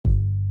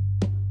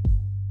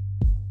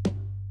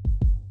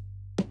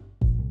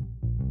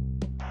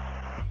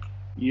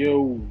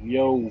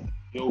Yo,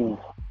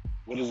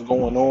 what is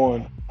going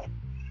on?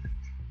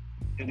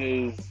 It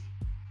is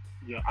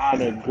your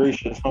honored,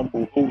 gracious,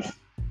 humble host,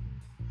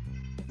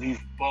 Leaf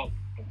Buck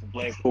of the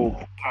Black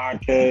Hole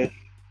Podcast.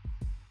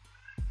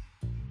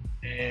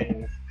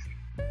 And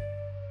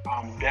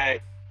I'm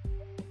back.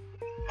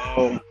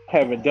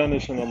 Haven't done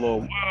this in a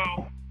little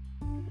while,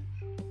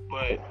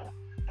 but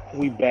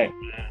we back,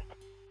 man.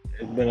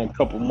 It's been a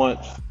couple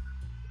months,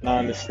 and I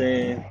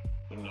understand,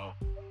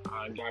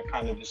 I got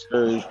kind of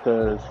discouraged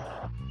because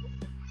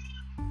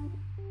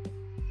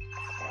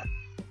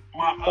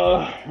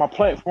my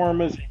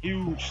platform isn't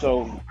huge,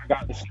 so I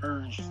got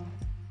discouraged.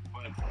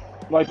 But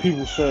like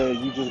people said,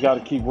 you just got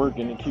to keep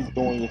working and keep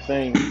doing your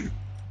thing.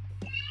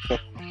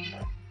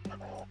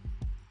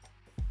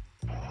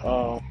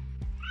 So,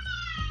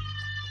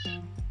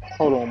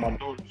 hold on, my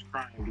daughter's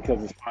crying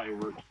because it's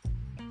fireworks.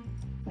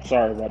 I'm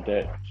sorry about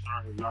that.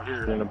 Sorry if y'all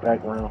hear it in the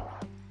background.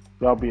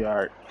 Y'all be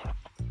alright.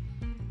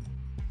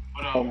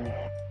 But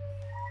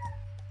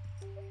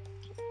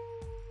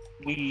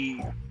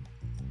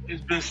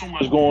it's been so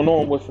much going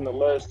on within the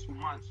last 2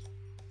 months.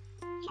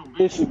 So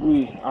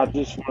basically, I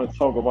just want to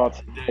talk about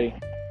today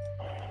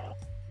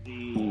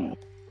the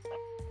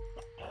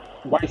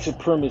white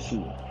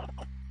supremacy.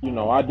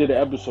 I did an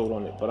episode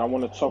on it, but I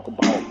want to talk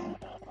about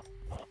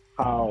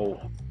how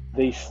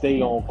they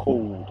stay on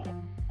code.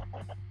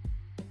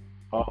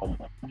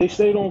 They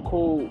stayed on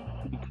code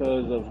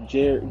because of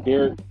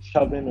Garrett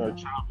Chubin or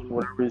Chubin,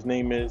 whatever his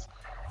name is.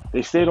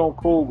 They stayed on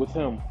code with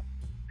him.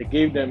 They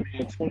gave that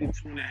man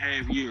 22 and a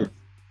half years,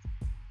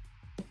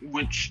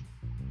 which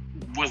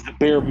was the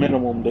bare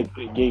minimum they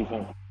could have gave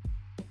him.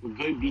 With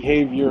good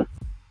behavior,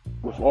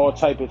 with all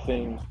type of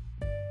things,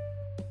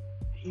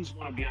 he's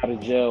going to be out of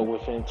jail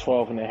within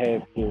 12 and a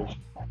half years.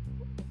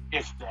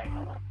 If that.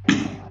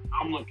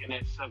 I'm looking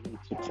at 7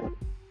 to 10.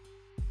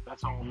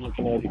 That's how I'm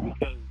looking at it,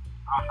 because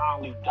I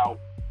highly doubt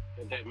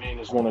that man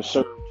is going to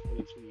serve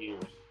 22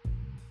 years.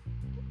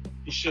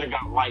 He should have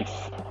got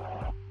life.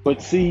 But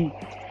see,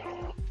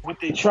 what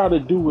they try to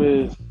do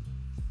is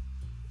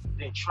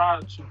they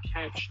try to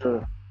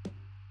capture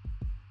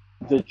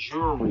the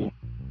jury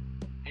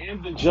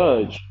and the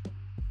judge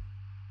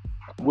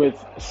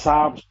with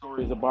sob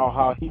stories about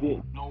how he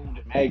didn't know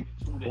the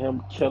magnitude of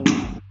him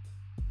killing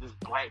this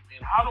black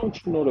man. How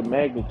don't you know the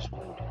magnitude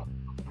of him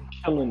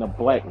killing a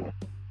black man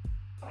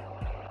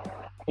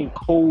in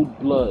cold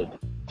blood,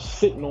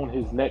 sitting on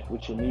his neck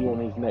with your knee on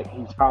his neck?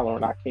 He's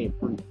hollering, "I can't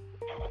breathe."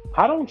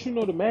 How don't you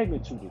know the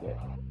magnitude of that?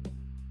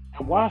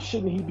 And why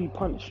shouldn't he be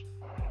punished?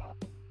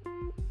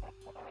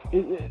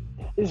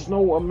 There's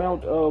no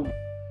amount of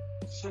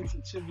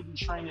sensitivity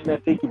training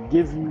that they could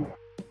give you.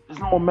 There's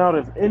no amount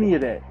of any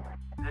of that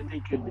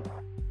they could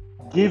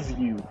give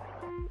you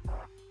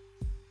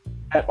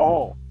at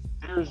all.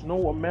 There's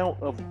no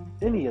amount of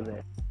any of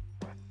that.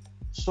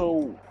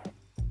 So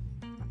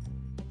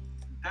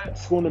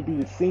that's going to be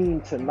the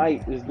theme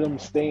tonight, is them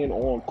staying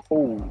on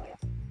code.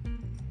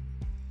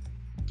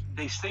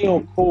 They stay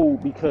on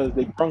code because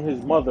they brung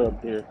his mother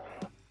up there.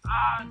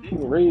 I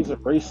didn't raise a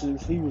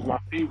racist. He was my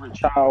favorite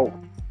child.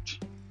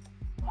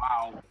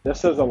 Wow, that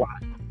says a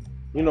lot.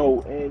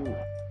 And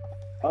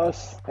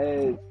us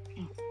as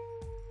people,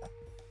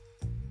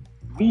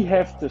 we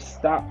have to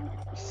stop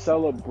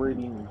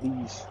celebrating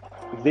these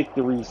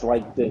victories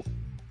like this.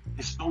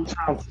 It's no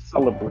time to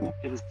celebrate.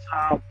 It is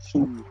time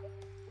to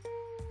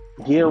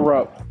gear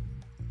up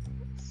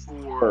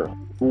for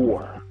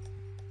war.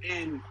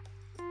 And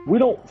you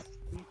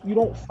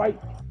don't fight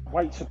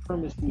white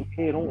supremacy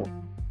head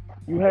on.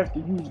 You have to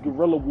use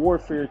guerrilla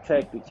warfare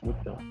tactics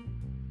with them.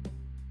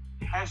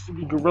 It has to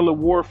be guerrilla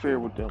warfare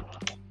with them.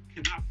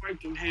 You cannot fight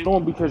them head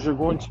on because you're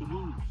going to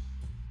lose.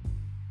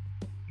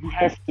 You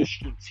have to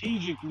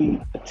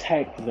strategically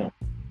attack them.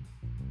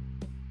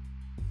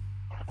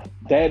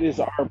 That is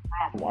our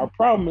problem. Our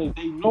problem is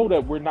they know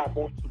that we're not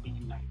going to be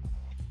united.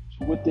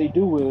 So what they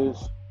do is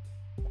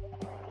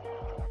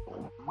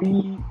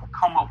we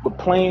come up with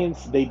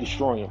plans, they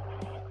destroy them.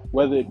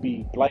 Whether it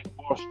be Black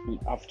Wall Street,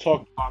 I've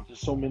talked about this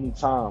so many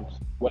times.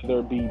 Whether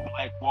it be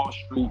Black Wall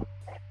Street,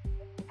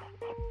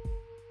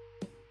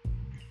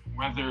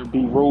 whether it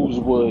be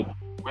Rosewood,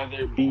 whether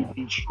it be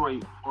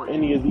Detroit, or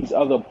any of these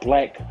other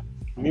black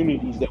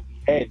communities that we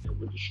had that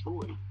were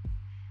destroyed.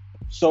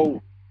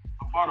 So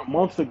about a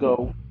month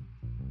ago,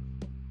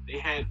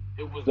 it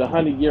was the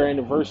 100-year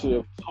anniversary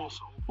of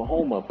Tulsa,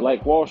 Oklahoma,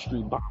 Black Wall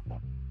Street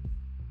bombing.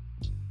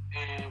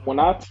 And when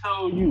I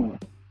tell you,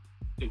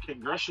 the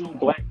Congressional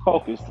Black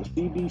Caucus, the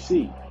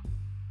CBC,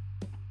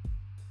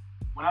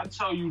 when I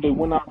tell you they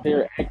went out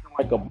there acting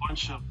like a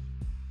bunch of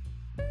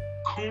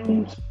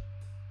coons,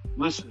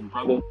 listen,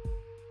 brother,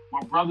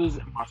 my brothers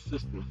and my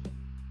sisters,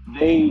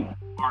 they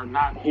are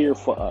not here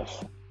for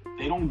us.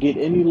 They don't get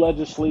any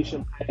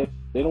legislation passed.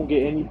 They don't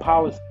get any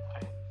policy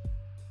passed.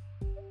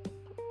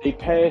 They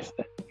passed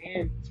the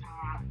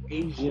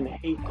anti-Asian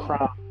hate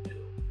crime bill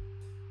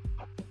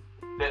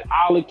that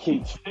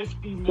allocates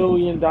 $50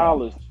 million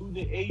to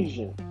the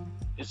Asians.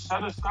 It's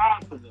set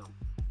aside for them,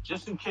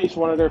 just in case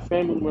one of their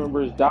family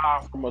members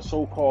die from a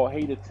so-called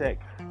hate attack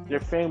their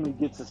family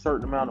gets a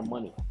certain amount of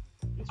money.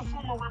 It's a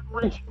form of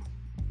reparation,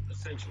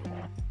 essentially.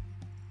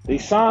 They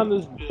signed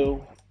this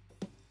bill,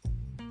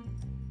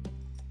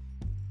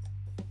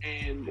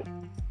 and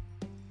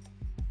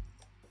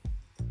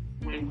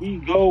when we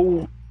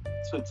go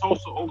to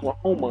Tulsa,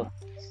 Oklahoma,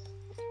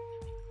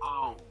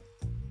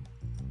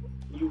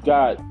 you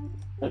got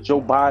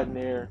Joe Biden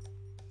there.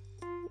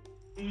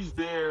 He's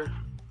there.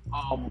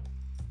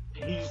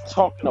 He's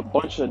talking a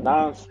bunch of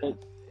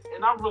nonsense.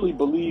 And I really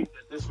believe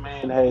that this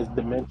man has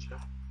dementia.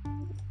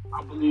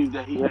 I believe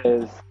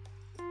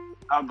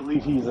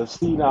he's a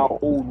senile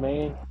old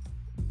man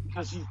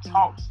because he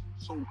talks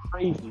so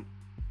crazy.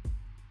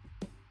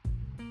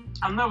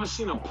 I've never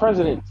seen a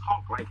president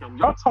talk like him.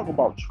 Y'all talk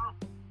about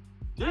Trump.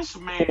 This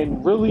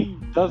man really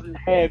doesn't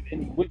have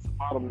any wits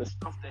about him, the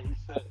stuff that he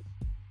says.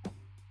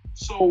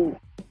 So,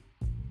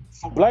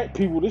 for black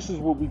people, this is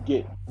what we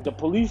get. The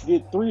police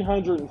get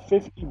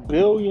 $350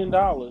 billion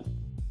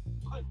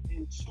put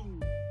into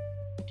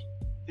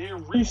their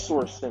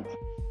resource center.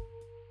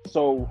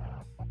 So,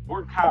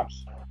 more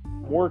cops,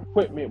 more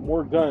equipment,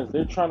 more guns.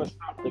 They're trying to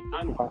stop the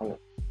gun violence.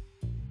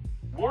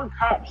 More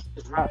cops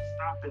is not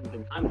stopping the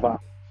gun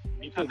violence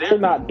because they're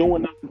not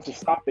doing nothing to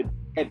stop it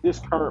at this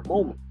current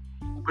moment.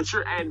 But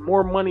you're adding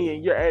more money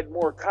and you're adding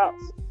more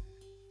cops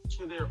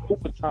to their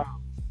overtime.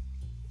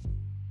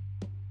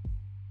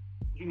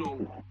 You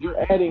know,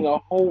 you're adding a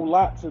whole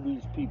lot to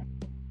these people.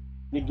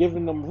 You're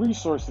giving them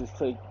resources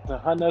to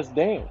hunt us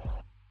down,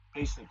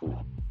 basically.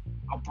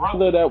 A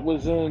brother that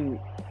was in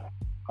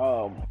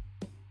Orso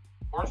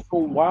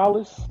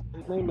Wallace,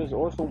 his name is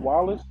Orso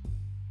Wallace,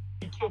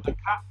 he killed a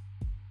cop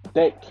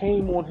that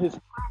came on his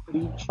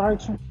property trying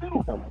to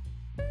kill him.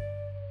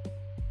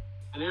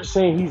 And they're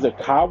saying he's a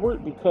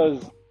coward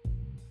because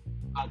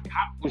a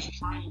cop was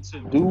trying to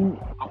do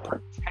a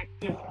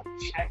protective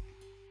check.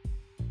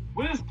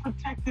 What is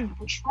protective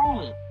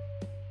patrolling?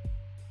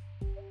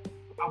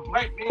 A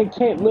black man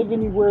can't live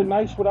anywhere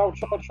nice without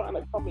y'all trying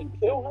to come and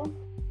kill him?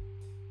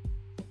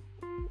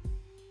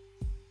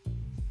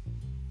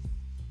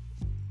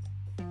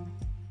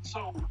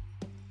 So,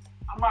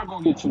 I'm not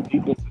going to get too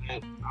deep into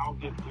that. I'll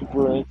get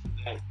deeper into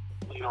that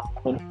later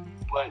on.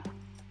 But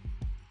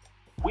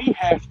we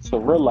have to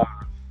realize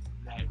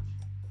that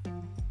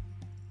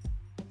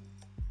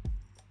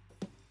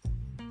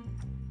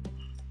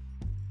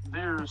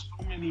there's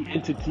so many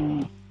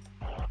entities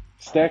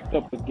stacked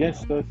up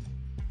against us.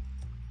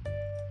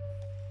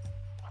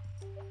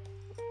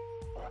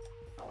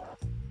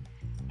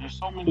 There's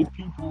so many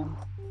people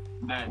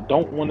that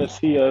don't want to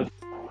see us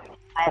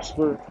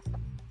prosper.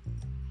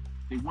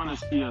 They want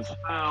to see us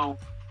fail.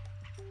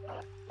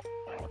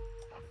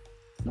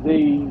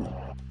 They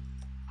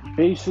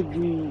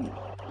basically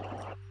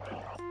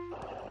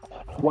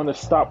want to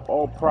stop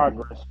all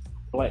progress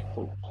for black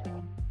folks.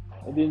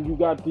 And then you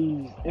got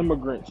these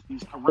immigrants,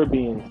 these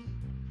Caribbeans,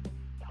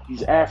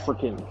 these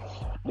Africans.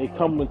 They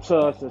come to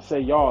us and say,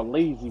 y'all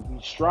lazy.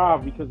 We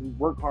strive because we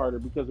work harder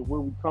because of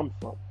where we come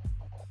from.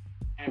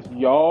 If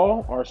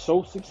y'all are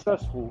so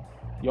successful,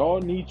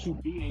 y'all need to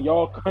be in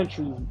y'all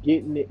countries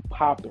getting it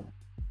popping.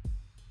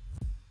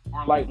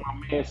 Or like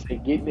my man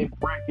said, getting it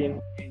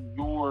bracking in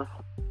your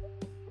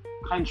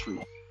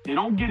country. They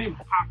don't get it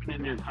popping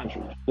in their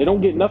country. They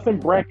don't get nothing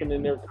bracking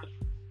in their country.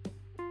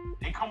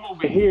 They come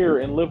over here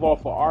and live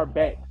off of our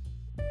back,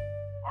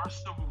 our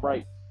civil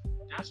rights.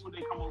 That's what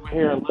they come over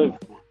here and live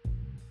for.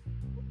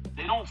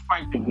 They don't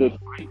fight the good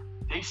fight.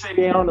 They say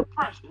they aren't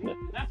oppressed, and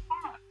that's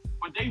fine.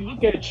 But they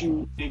look at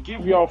you, they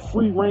give y'all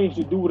free range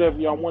to do whatever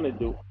y'all want to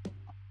do.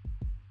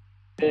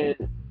 And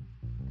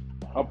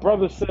a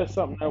brother said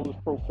something that was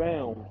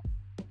profound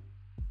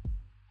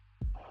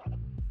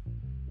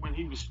when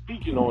he was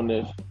speaking on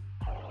this.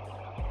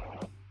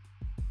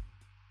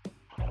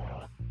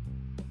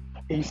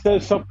 He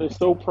said something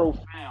so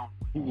profound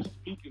when he was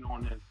speaking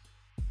on this.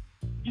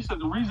 He said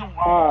the reason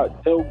why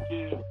they'll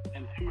give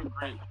an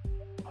immigrant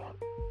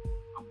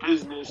a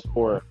business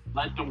or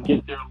let them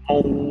get their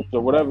loans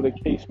or whatever the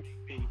case may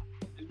be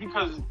is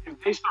because if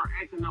they start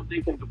acting up, they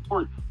can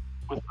deport them.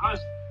 With us,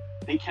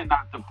 they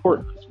cannot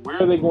deport us.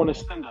 Where are they going to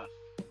send us?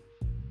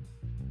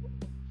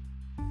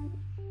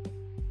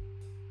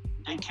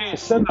 They can't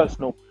send us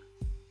nowhere.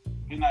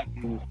 Good night,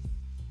 baby.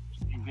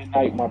 Good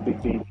night, my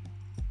big baby.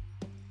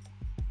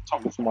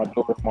 Talking to my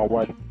daughter, my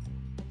wife.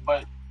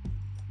 But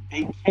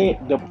they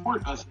can't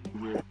deport us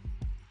anywhere.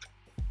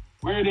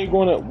 Where are they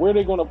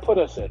gonna put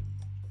us at?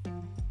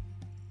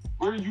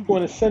 Where are you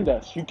going to send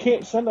us? You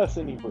can't send us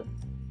anywhere.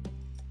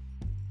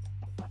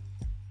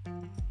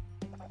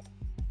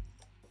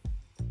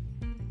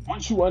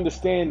 Once you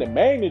understand the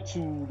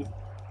magnitude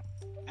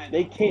that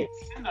they can't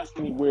send us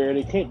anywhere,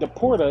 they can't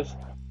deport us,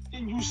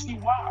 then you see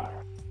why.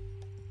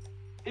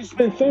 It's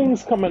been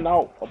things coming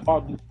out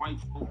about these white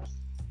folks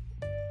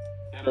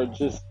that are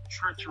just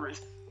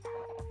treacherous.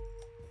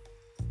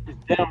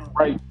 It's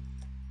downright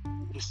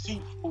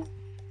deceitful.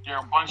 They're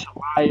a bunch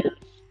of liars.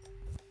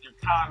 They're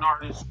con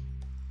artists.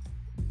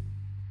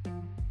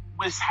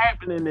 What's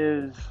happening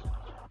is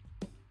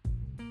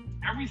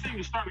Everything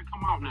is starting to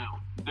come out now.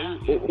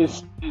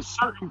 Is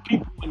certain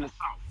people in the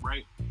South,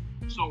 right?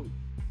 So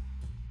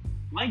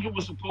Lincoln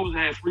was supposed to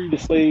have freed the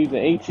slaves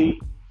in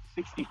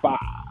 1865,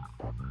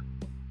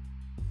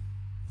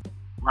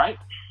 right?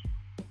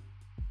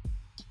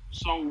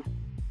 So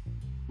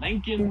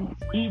Lincoln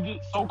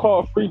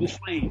so-called freed the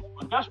slaves.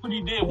 But that's what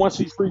he did once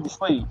he freed the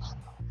slaves.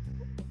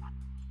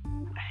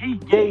 He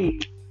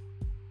gave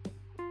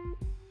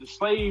the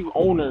slave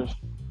owners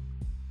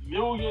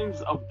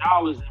millions of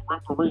dollars in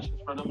reparations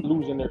for them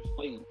losing their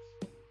slaves.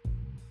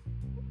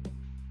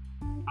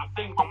 I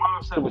think my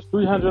mom said it was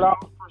 $300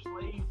 per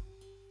slave.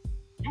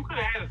 You could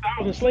have had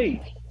 1,000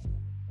 slaves.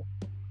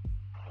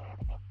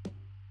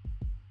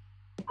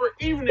 Or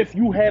even if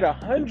you had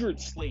 100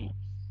 slaves,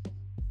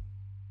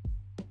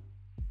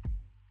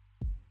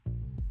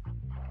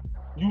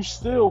 you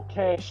still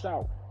cashed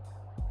out.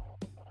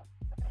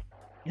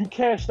 You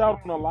cashed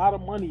out on a lot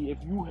of money if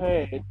you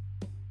had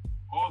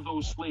all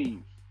those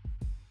slaves.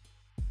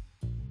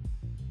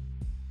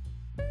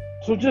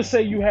 So just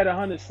say you had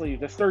 100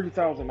 slaves, that's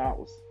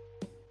 $30,000.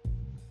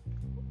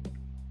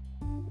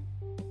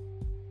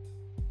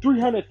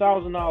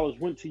 $300,000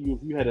 went to you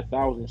if you had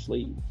 1,000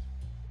 slaves.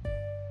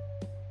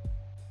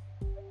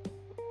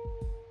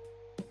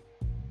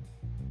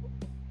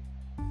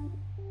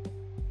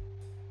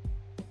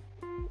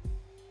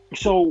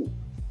 So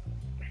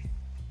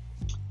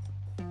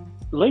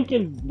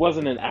Lincoln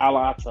wasn't an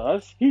ally to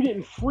us. He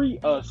didn't free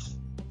us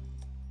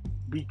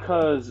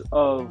because it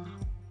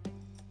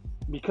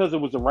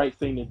was the right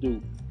thing to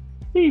do.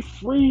 He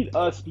freed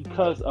us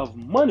because of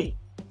money.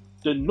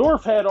 The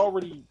North had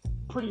already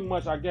pretty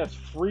much, I guess,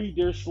 freed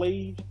their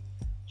slaves.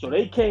 So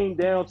they came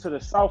down to the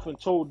South and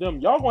told them,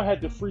 y'all gonna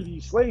have to free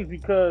these slaves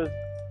because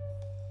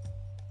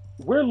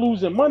we're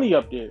losing money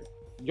up there.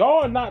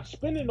 Y'all are not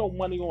spending no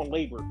money on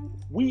labor.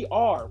 We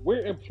are.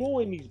 We're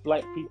employing these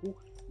black people.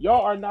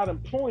 Y'all are not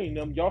employing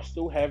them. Y'all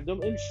still have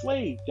them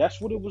enslaved.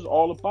 That's what it was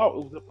all about.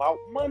 It was about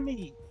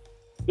money.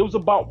 It was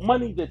about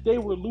money that they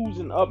were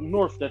losing up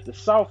north, that the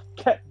South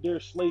kept their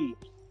slaves.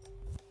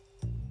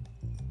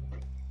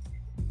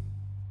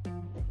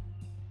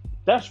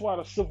 That's why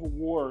the Civil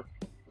War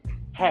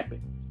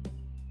happened.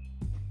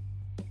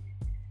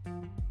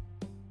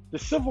 The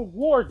Civil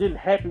War didn't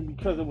happen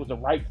because it was the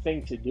right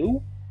thing to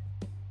do.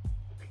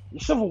 The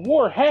Civil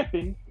War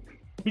happened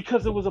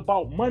because it was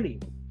about money.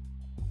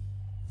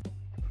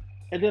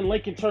 And then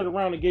Lincoln turned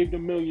around and gave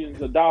them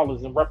millions of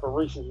dollars in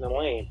reparations and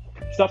land.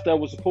 Stuff that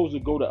was supposed to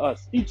go to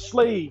us. Each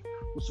slave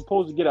was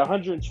supposed to get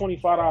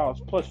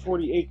 $125 plus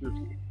 40 acres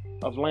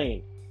of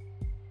land.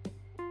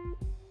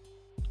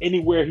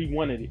 Anywhere he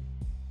wanted it.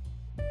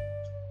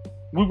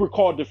 We were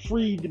called the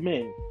freed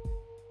men.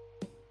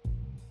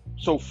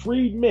 So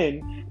freed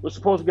men were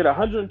supposed to get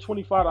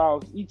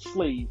 $125 each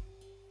slave,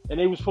 and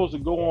they were supposed to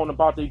go on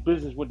about their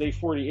business with their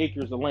 40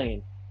 acres of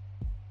land.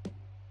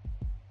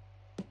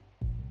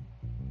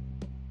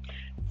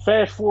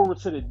 Fast forward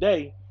to the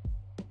day,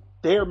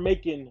 they're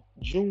making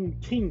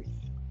Juneteenth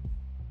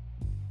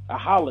a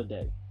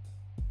holiday.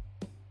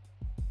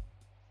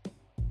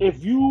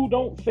 If you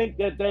don't think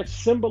that that's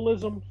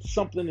symbolism,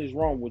 something is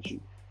wrong with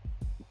you.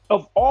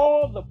 Of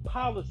all the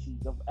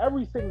policies, of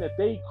everything that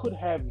they could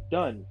have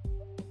done,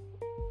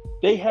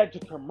 they had to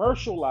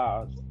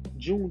commercialize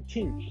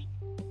Juneteenth.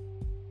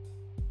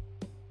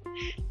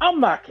 I'm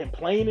not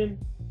complaining,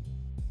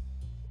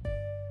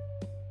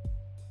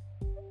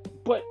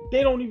 but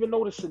they don't even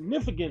know the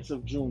significance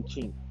of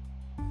Juneteenth.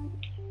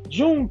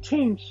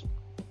 Juneteenth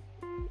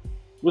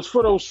was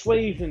for those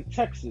slaves in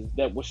Texas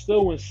that were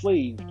still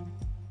enslaved,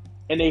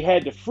 and they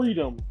had the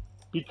freedom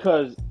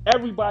because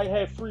everybody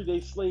had freed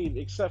their slaves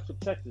except for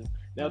Texas.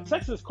 Now,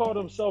 Texas called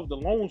themselves the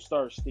Lone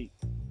Star State.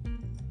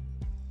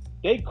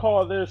 They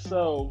call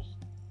themselves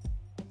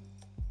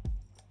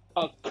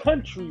a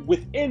country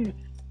within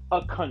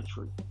a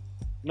country.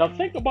 Now,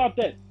 think about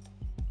that.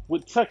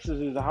 What Texas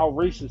is and how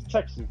racist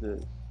Texas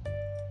is.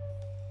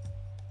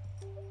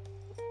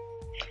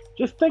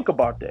 Just think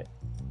about that.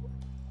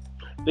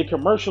 They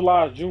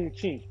commercialize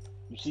Juneteenth.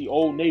 You see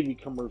Old Navy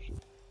commercials.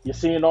 You're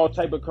seeing all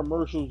type of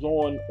commercials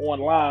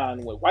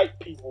online with white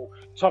people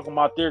talking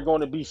about they're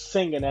going to be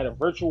singing at a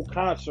virtual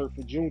concert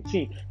for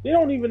Juneteenth. They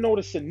don't even know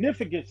the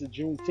significance of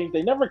Juneteenth.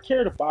 They never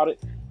cared about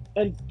it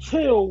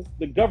until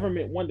the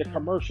government wanted to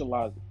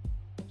commercialize it.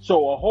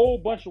 So a whole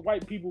bunch of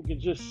white people can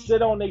just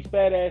sit on their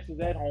fat asses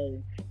at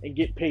home and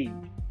get paid.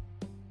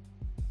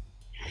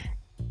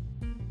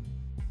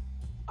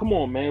 Come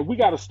on, man. We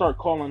got to start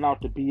calling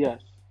out the BS.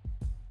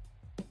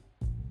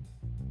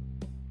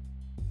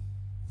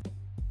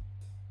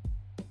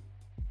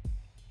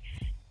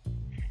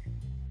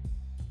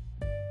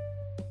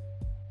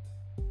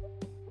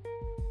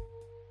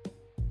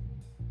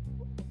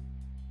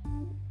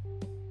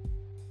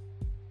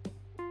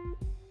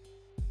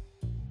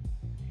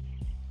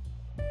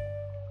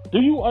 Do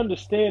you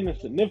understand the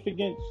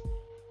significance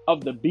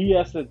of the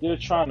BS that they're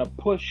trying to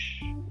push?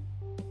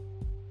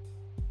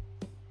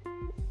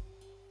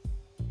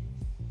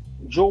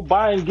 Joe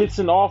Biden gets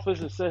in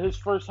office and said his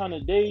first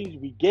 100 days,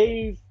 we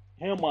gave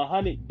him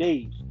 100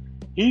 days.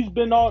 He's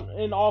been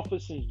in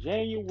office since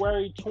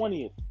January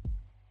 20th.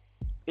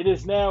 It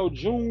is now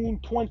June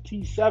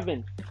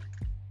 27th.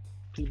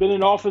 He's been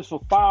in office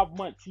for 5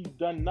 months. He's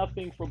done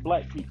nothing for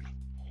black people.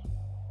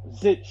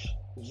 Zilch,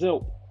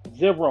 zilch,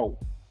 zero.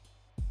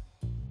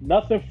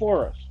 Nothing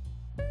for us.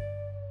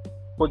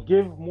 But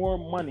give more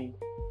money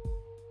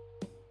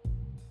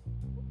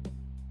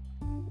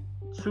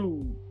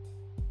to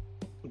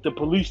the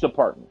police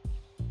department.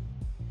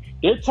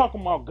 They're talking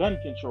about gun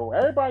control.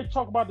 Everybody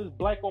talk about this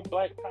black on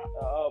black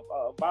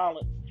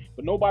violence,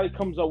 but nobody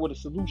comes up with a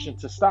solution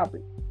to stop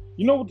it.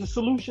 You know what the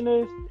solution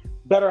is?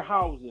 Better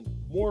housing,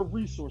 more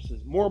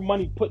resources, more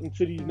money put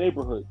into these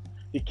neighborhoods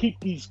to keep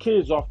these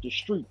kids off the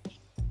streets,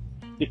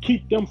 to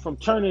keep them from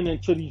turning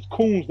into these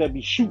coons that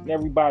be shooting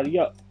everybody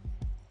up.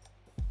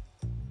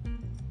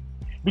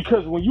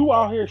 Because when you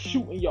out here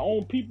shooting your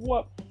own people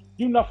up,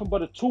 you're nothing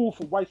but a tool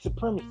for white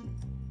supremacy.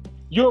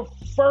 You're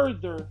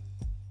further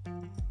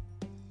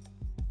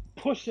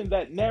pushing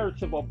that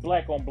narrative of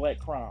black on black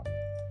crime.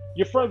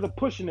 You're further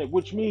pushing it,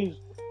 which means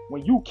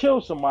when you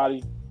kill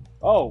somebody,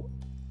 oh,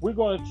 we're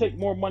going to take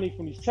more money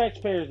from these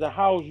taxpayers to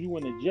house you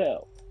in the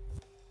jail.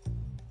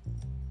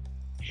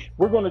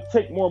 We're going to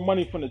take more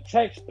money from the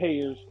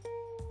taxpayers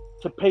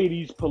to pay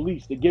these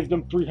police, to give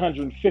them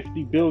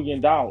 $350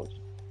 billion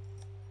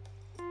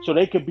so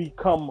they could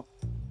become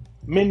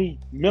mini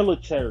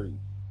military.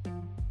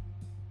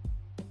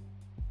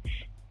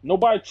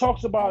 Nobody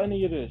talks about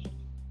any of this.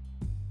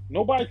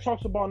 Nobody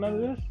talks about none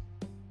of this.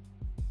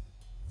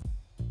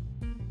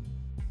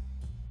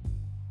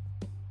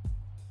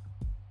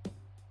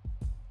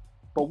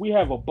 But we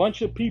have a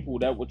bunch of people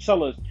that would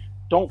tell us,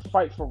 don't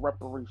fight for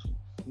reparations.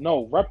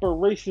 No,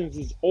 reparations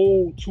is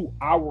owed to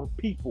our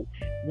people.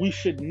 We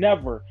should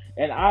never,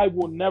 and I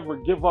will never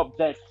give up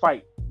that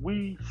fight.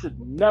 We should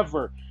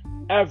never,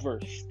 ever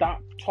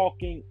stop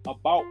talking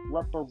about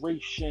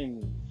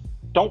reparations.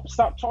 Don't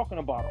stop talking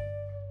about them.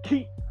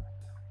 Keep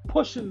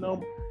pushing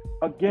them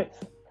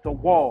against the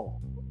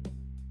wall.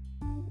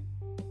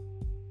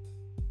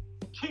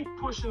 Keep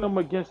pushing them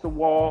against the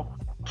wall.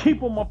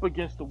 Keep them up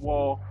against the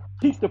wall.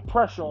 Keep the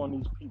pressure on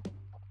these people.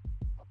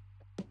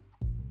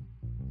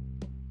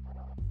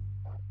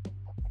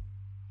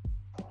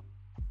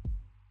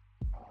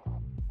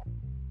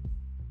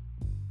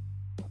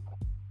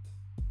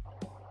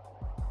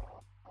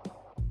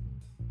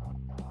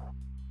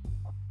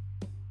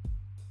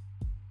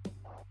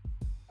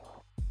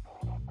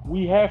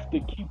 We have to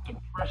keep the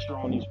pressure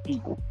on these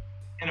people.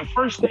 And the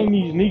first thing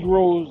these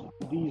Negroes,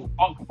 these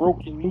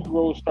broken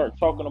Negroes start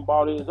talking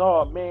about is,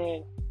 oh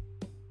man,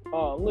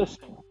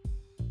 listen,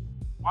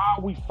 why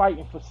are we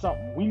fighting for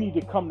something? We need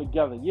to come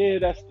together. Yeah,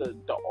 that's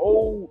the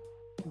old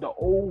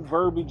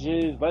verbiage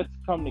is, let's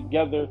come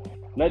together,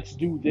 let's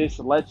do this,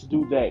 let's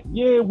do that.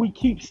 Yeah, we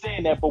keep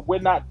saying that, but we're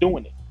not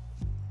doing it.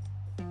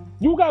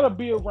 You gotta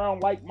be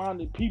around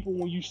like-minded people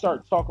when you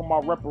start talking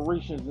about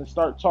reparations and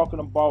start talking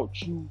about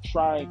you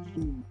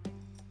trying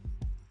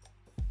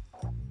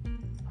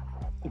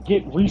to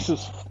get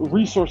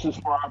resources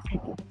for our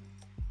people.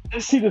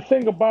 And see, the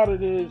thing about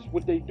it is,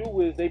 what they do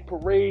is they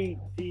parade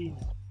these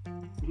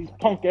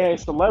punk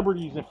ass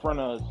celebrities in front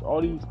of us,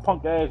 all these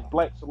punk ass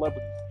black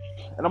celebrities.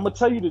 And I'm gonna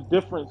tell you the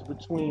difference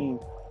between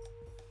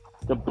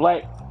the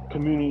black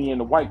community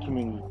and the white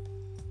community.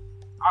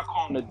 I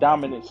call them the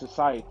dominant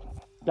society.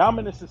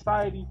 Dominant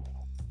society,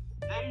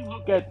 they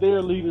look at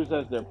their leaders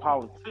as their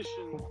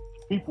politicians,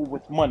 people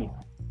with money,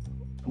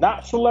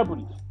 not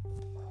celebrities.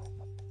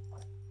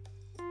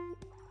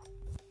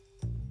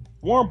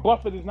 Warren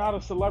Buffett is not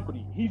a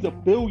celebrity. He's a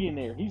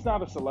billionaire. He's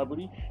not a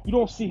celebrity. You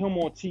don't see him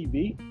on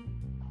TV.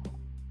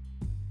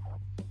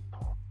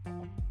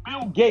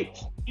 Bill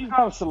Gates, he's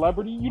not a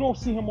celebrity. You don't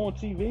see him on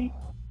TV.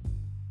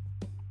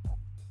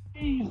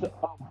 He's a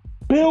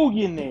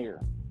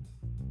billionaire.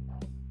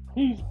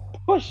 He's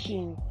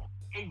pushing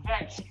a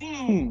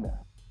vaccine.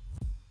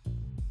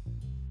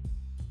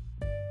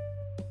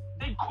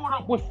 They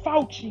caught up with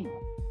Fauci.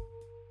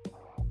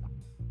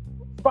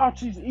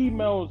 Fauci's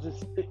emails,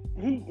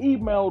 he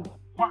emailed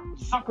Mark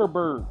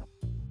Zuckerberg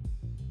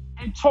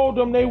and told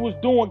them they was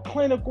doing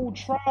clinical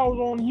trials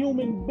on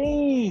human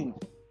beings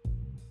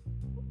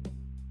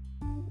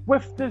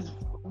with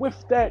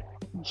that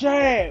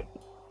jab.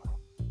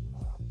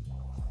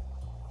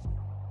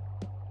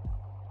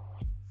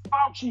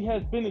 Fauci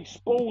has been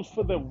exposed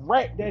for the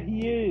rat that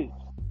he is.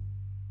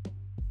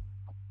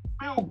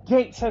 Bill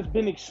Gates has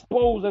been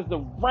exposed as the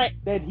rat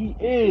that he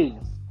is.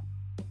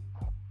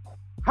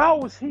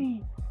 How is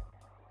he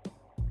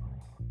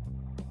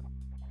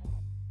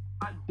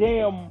a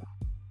damn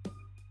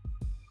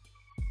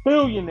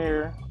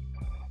billionaire?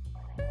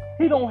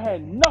 He don't have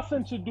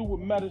nothing to do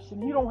with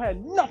medicine. He don't have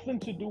nothing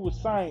to do with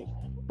science,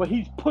 but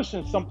he's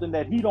pushing something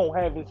that he don't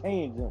have his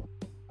hands in.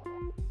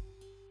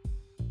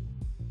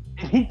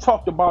 And he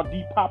talked about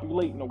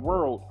depopulating the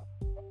world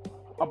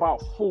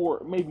about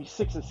 4, maybe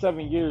 6 or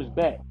 7 years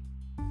back.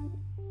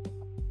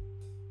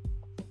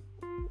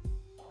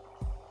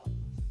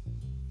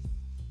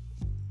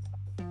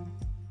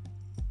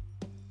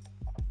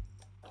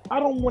 I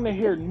don't want to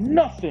hear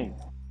nothing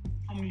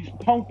from these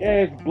punk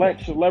ass black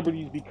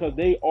celebrities because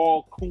they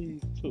all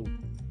coons too.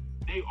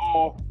 They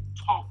all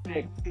talk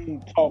that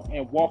coon talk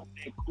and walk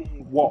that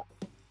coon walk.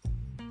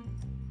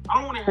 I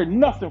don't want to hear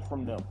nothing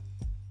from them.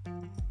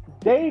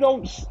 They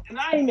don't, and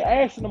I ain't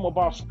asking them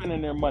about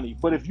spending their money.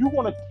 But if you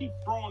want to keep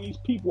throwing these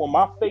people in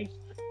my face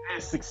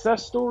as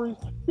success stories,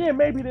 yeah,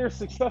 maybe they're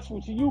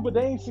successful to you, but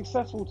they ain't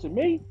successful to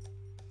me.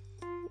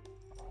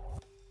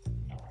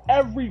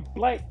 Every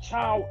black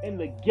child in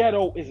the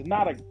ghetto is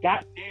not a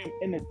goddamn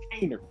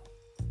entertainer.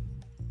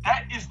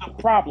 That is the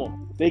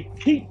problem. They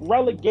keep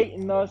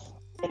relegating us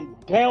and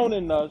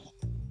downing us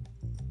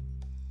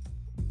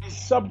and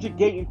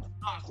subjugating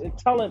us and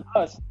telling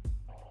us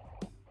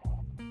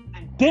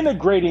and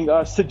denigrating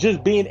us to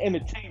just being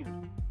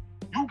entertainers.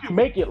 You can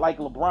make it like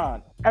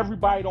LeBron.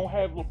 Everybody don't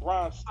have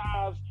LeBron's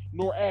size,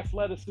 nor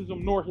athleticism,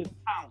 nor his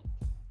talent.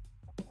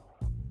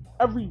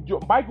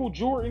 Michael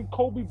Jordan,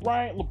 Kobe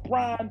Bryant,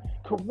 LeBron,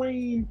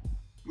 Kareem,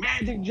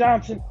 Magic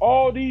Johnson,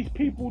 all these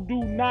people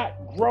do not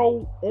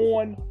grow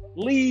on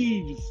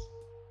leaves.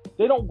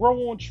 They don't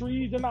grow on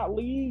trees. They're not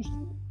leaves.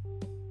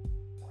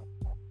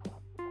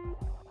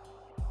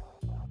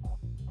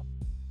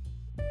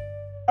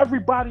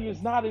 Everybody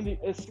is not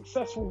a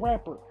successful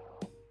rapper.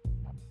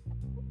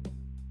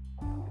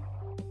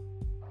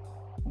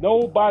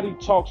 Nobody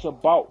talks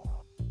about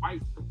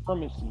white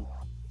supremacy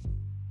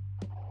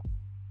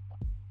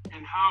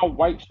and how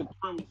white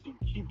supremacy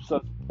keeps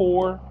us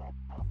poor.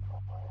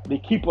 They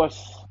keep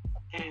us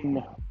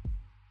in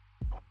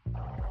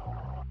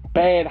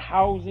bad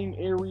housing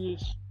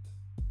areas.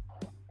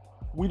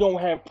 We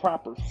don't have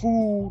proper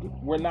food.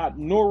 We're not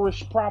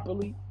nourished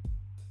properly.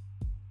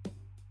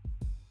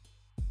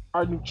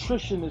 Our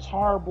nutrition is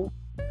horrible.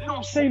 They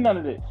don't say none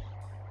of this.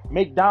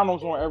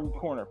 McDonald's on every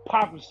corner,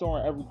 Papa store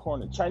on every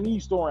corner,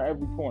 Chinese store on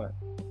every corner.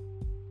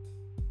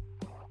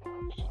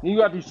 Then you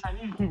got these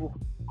Chinese people.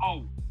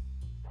 Oh,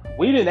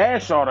 we didn't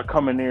ask y'all to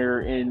come in there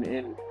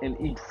and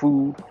eat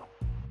food.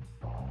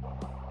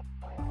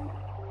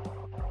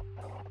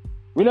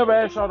 We never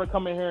asked y'all to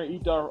come in here and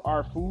eat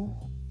our food.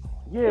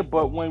 Yeah,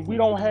 but when we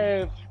don't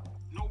have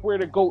nowhere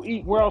to go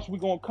eat, where else we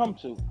gonna come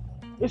to?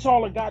 It's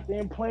all a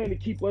goddamn plan to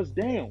keep us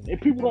down. And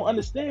people don't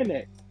understand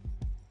that.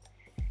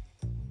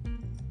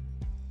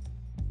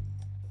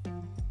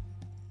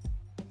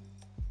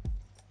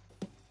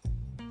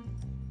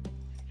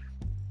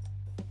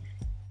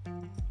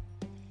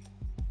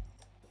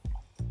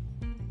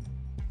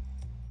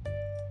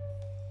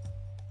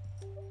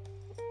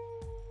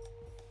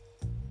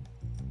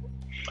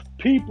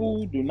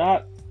 People do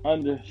not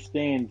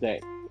understand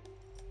that.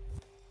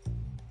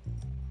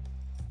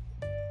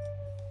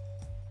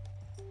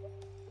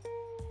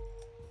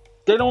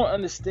 They don't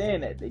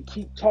understand that. They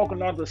keep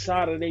talking on the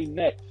side of their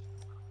neck,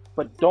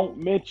 but don't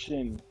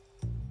mention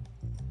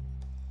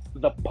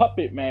the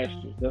puppet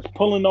masters that's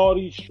pulling all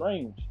these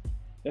strings,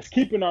 that's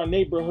keeping our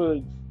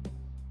neighborhoods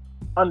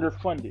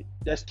underfunded,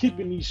 that's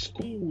keeping these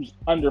schools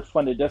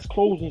underfunded, that's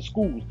closing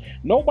schools.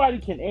 Nobody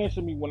can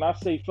answer me when I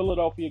say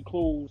Philadelphia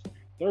closed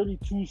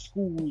 32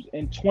 schools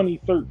in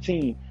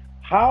 2013.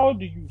 How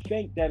do you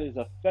think that is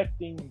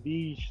affecting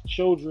these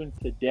children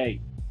today?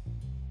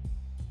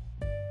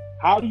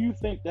 How do you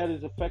think that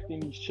is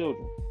affecting these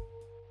children?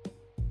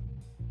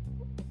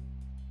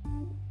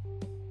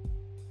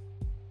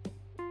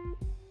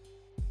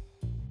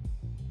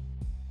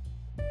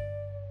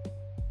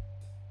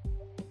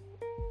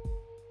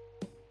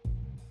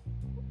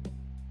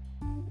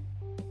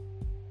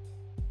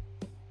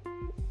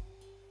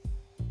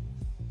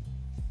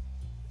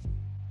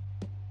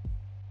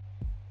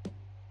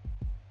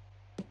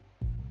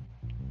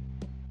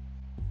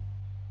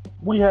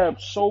 We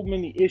have so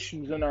many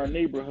issues in our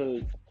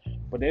neighborhoods,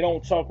 but they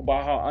don't talk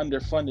about how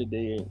underfunded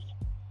they is.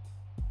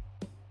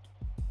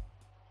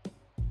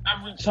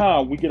 Every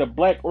time we get a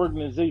black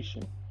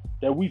organization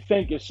that we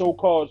think is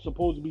so-called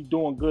supposed to be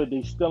doing good,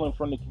 they stealing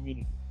from the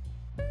community.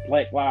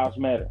 Black Lives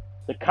Matter.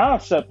 The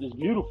concept is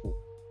beautiful.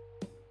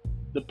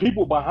 The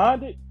people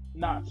behind it,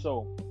 not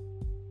so.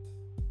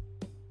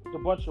 It's a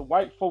bunch of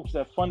white folks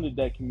that funded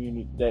that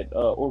community, that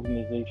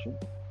organization.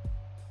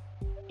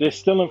 They're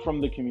stealing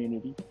from the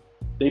community.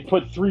 They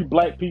put 3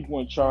 black people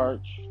in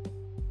charge.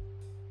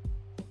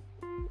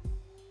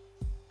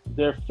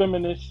 They're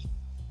feminists.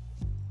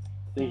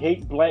 They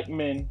hate black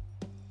men.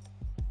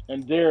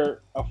 And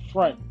they're a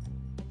front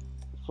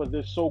for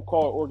this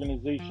so-called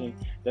organization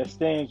that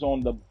stands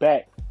on the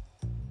back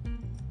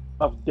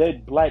of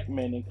dead black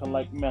men and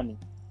collect money.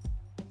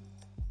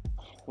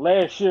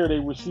 Last year, they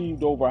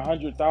received over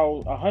 $100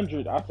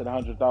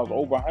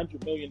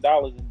 million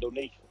in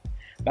donations.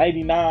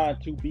 99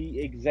 to be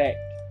exact.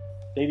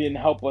 They didn't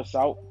help us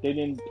out. They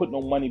didn't put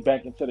no money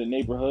back into the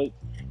neighborhoods.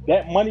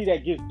 That money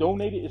that gets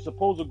donated is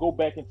supposed to go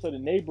back into the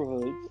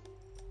neighborhoods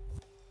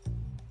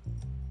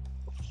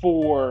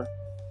for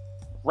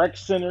rec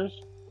centers,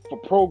 for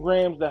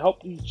programs that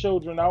help these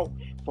children out,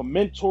 for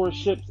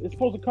mentorships. It's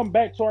supposed to come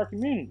back to our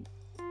community.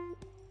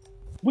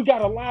 We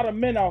got a lot of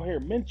men out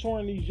here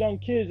mentoring these young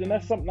kids, and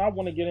that's something I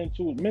want to get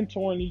into, is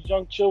mentoring these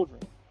young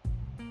children.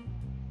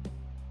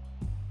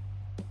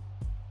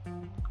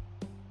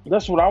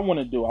 That's what I want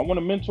to do. I want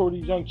to mentor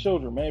these young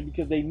children, man,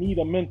 because they need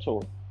a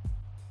mentor.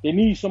 They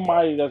need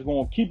somebody that's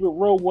going to keep it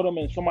real with them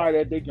and somebody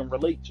that they can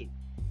relate to.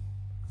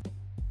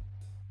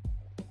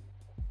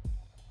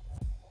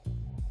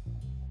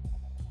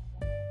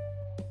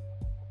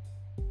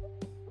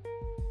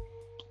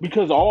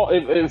 Because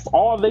if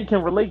all they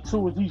can relate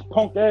to is these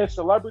punk ass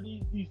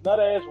celebrities, these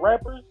nut ass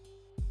rappers,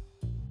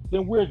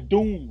 then we're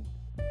doomed.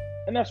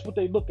 And that's what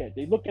they look at.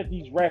 They look at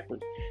these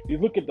rappers. They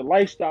look at the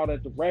lifestyle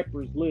that the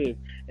rappers live,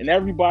 and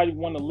everybody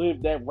want to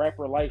live that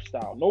rapper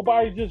lifestyle.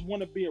 Nobody just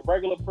want to be a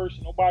regular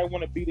person. Nobody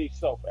want to be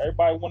themselves.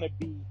 Everybody want to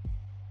be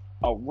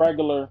a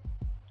regular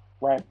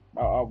rap.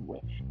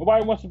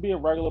 Nobody wants to be a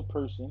regular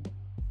person.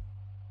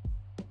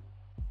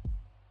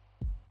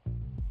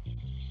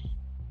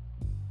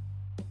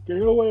 They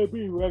don't want to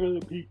be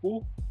regular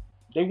people.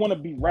 They want to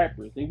be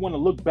rappers. They want to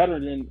look better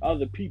than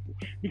other people.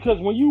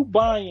 Because when you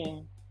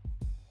buying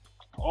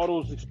all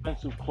those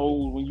expensive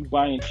clothes, when you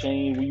buying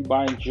chains, when you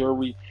buying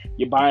jewelry,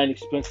 you're buying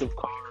expensive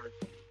cars.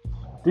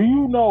 Do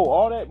you know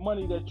all that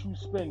money that you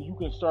spend, you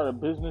can start a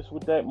business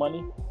with that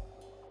money?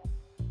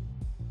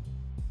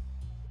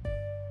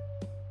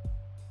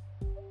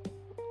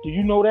 Do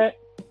you know that?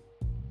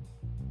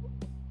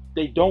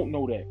 They don't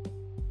know that.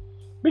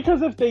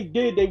 Because if they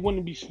did, they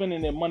wouldn't be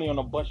spending their money on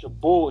a bunch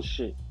of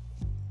bullshit.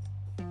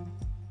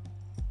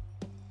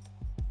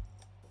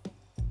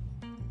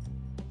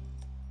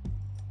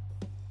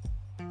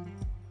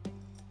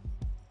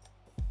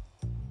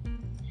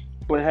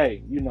 But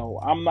hey,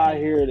 I'm not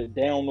here to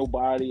down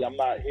nobody. I'm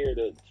not here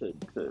to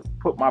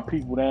put my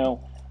people down.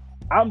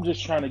 I'm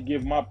just trying to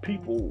give my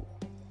people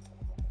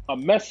a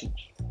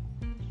message.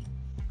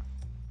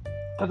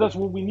 Because that's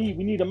what we need.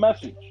 We need a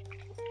message.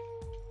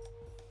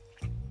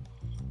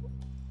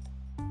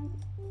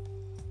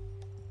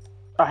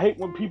 I hate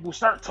when people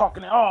start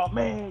talking, oh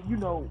man,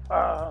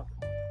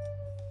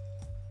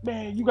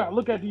 man, you gotta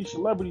look at these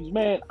celebrities,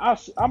 man.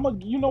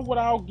 You know what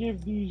I'll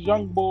give these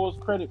young boys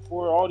credit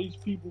for? All these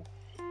people,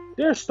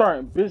 they're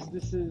starting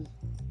businesses.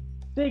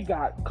 They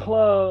got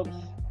clubs.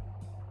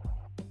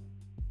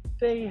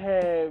 They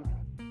have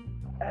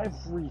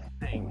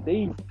everything.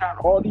 They've got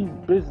all these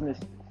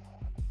businesses.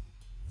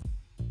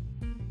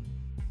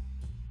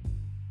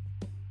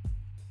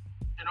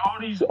 And all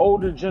these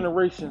older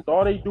generations,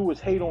 all they do is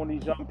hate on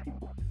these young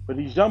people. But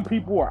these young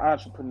people are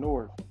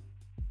entrepreneurs.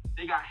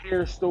 They got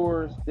hair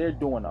stores. They're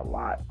doing a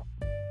lot.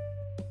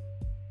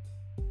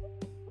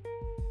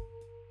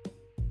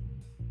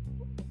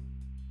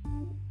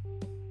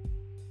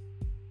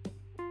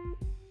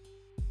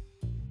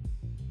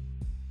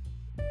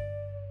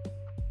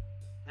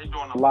 They're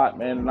doing a lot,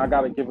 man, and I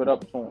gotta give it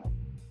up to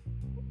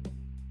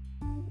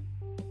them.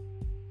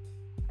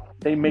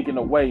 They making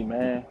a way,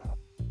 man.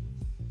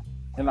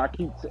 And I'm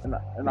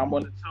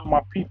gonna tell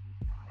my people,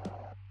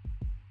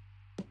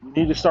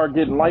 you need to start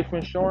getting life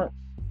insurance.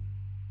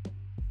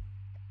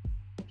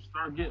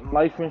 Start getting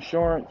life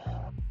insurance.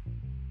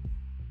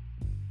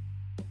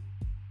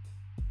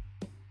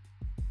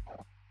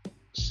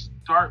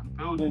 Start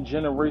building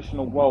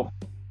generational wealth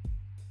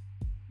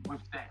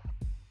with that.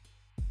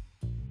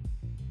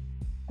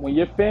 When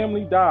your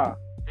family dies,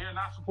 they're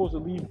not supposed to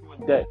leave you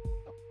in debt.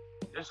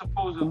 They're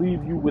supposed to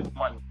leave you with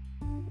money.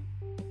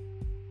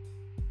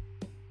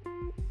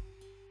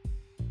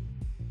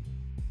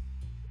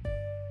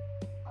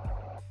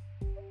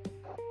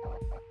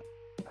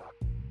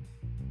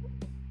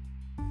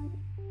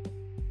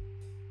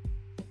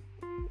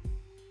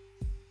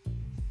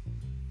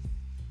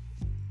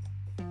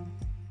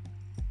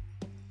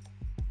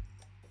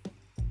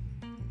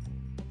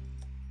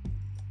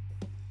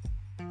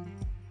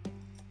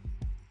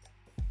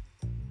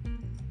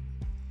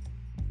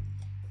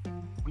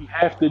 We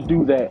have to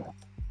do that.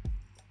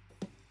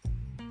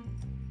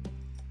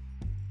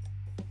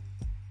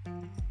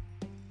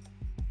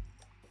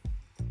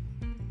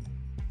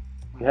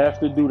 We have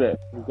to do that.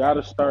 We got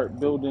to start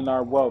building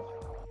our wealth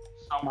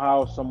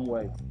somehow, some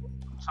way.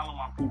 I'm telling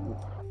my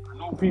people. I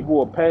know people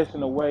are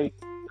passing away.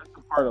 That's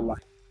a part of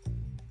life.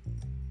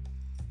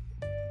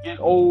 Get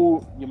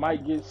old, you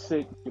might get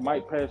sick, you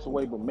might pass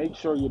away, but make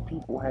sure your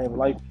people have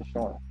life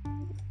insurance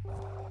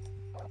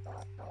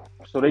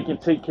so they can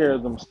take care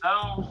of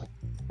themselves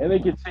and they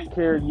can take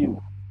care of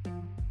you.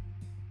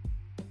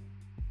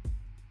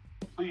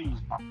 Please,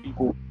 my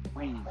people,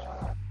 please.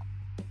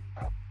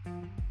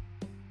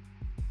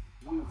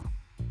 We,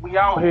 we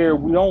out here,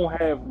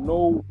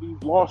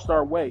 we've lost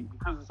our way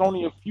because it's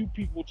only a few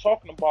people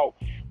talking about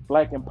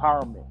black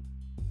empowerment.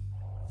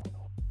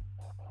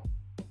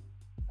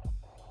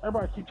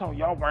 Everybody keep talking,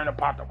 y'all worrying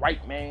about the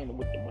white man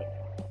with the white.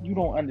 You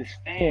don't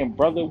understand,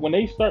 brother. When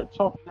they start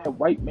talking that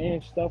white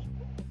man stuff,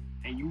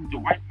 and the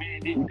white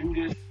man didn't do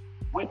this,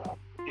 what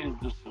is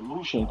the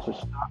solution to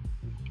stop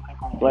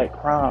black on black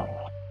crime?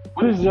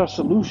 What is your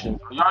solution?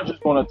 Or y'all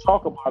just gonna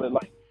talk about it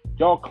like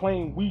y'all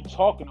claim we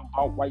talking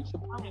about white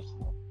supremacy?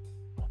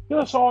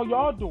 That's all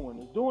y'all doing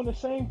is doing the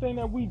same thing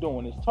that we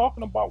doing is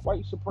talking about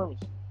white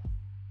supremacy.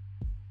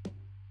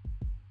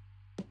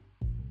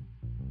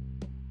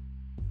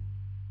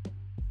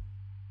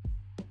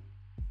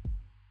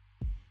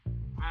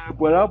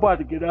 But I'm about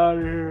to get out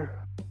of here.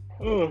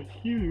 Oh,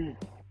 excuse me.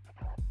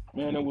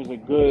 Man, it was a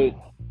good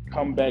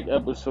comeback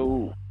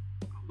episode.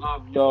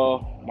 Love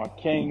y'all, my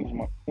kings,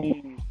 my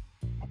queens.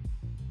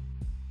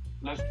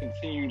 Let's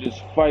continue this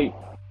fight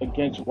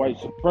against white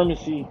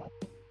supremacy,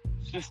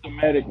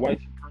 systematic white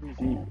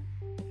supremacy.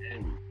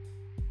 And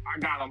I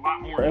got a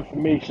lot more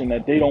information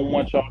that they don't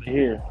want y'all to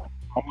hear.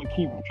 I'm gonna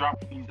keep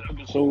dropping these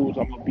episodes.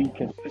 I'm gonna be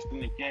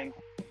consistent again.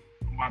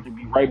 I'm about to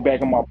be right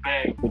back in my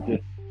bag with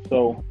this.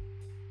 So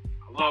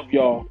I love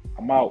y'all.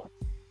 I'm out.